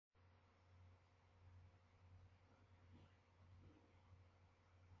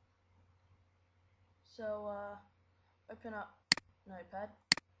So open up Notepad,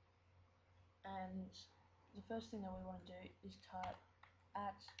 and the first thing that we want to do is type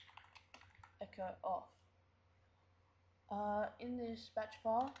 @echo off. In this batch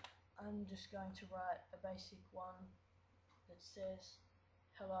file, I'm just going to write a basic one that says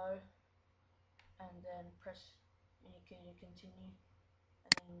hello, and then press any key to continue,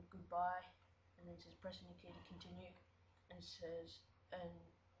 and then goodbye, and then it says press any key to continue, and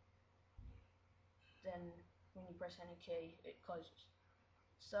then when you press any key it closes.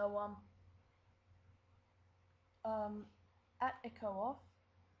 So @echo off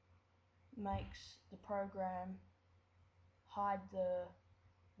makes the program hide the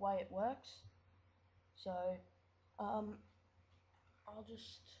way it works. So I'll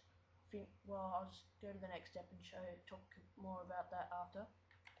just go to the next step and talk more about that after.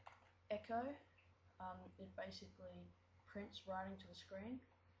 Echo, it basically prints writing to the screen.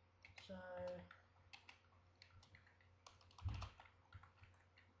 So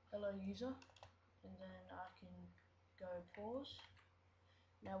hello user, and then I can go pause.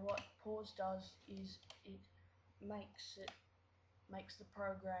 Now what pause does is it makes the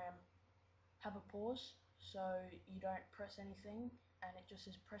program have a pause, so you don't press anything and it just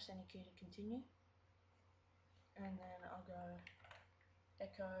says press any key to continue. And then I'll go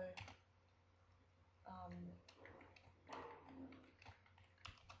echo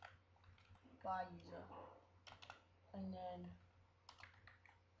bye user, and then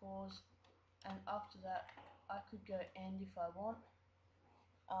pause, and after that I could go end if I want,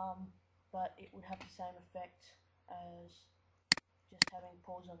 but it would have the same effect as just having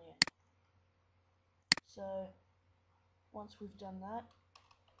pause on the end. So once we've done that,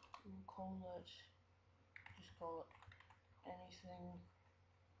 we'll just call it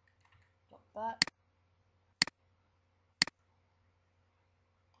anything.bat,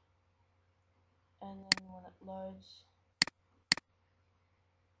 and then when it loads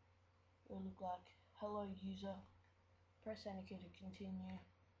it'll look like hello user, press any key to continue,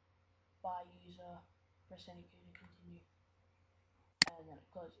 bye user, press any key to continue, and then it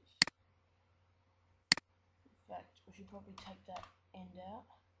closes. In fact, we should probably take that end out.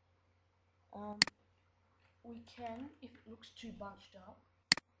 We can, if it looks too bunched up,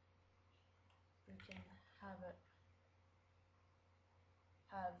 we can have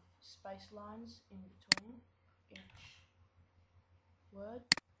space lines in between each word.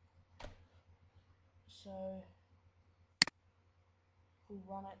 So if we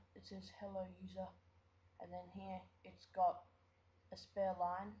run it, it says hello user, and then here it's got a spare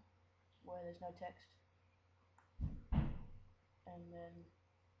line where there's no text, and then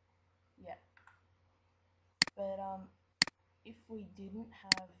yeah. But if we didn't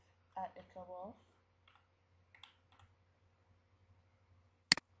have @echo off,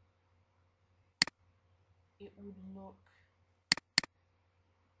 it would look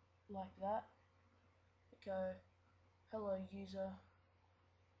like that. Echo hello user,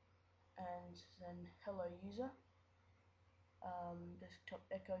 and then hello user, desktop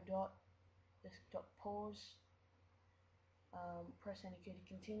echo dot, desktop pause, press any key to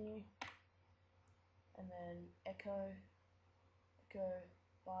continue, and then echo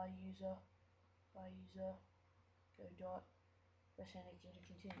bye user, go dot, press any key to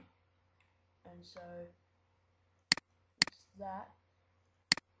continue. And so it's that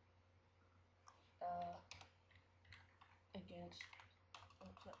against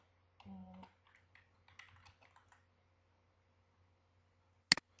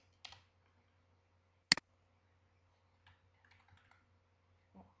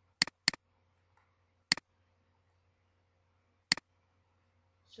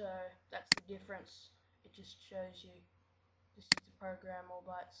so that's the difference. It just shows you this is the program all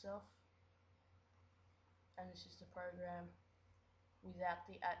by itself, and this is the program without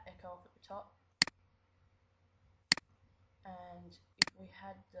the @echo off at the top. And if we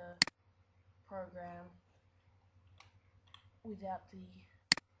had the program without the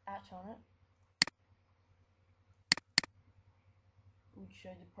 @ on it, it would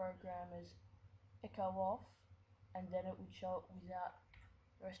show the program as echo off, and then it would show it without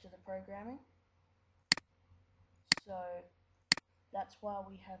the rest of the programming. So that's why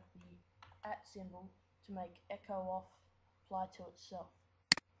we have the symbol, to make echo off apply to itself.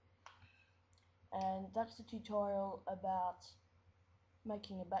 And that's the tutorial about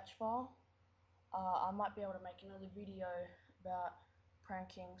making a batch file. I might be able to make another video about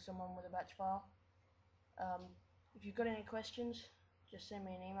pranking someone with a batch file. If you've got any questions, just send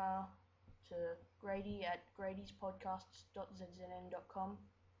me an email to grady@gradyspodcasts.zzn.com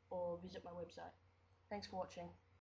or visit my website. Thanks for watching.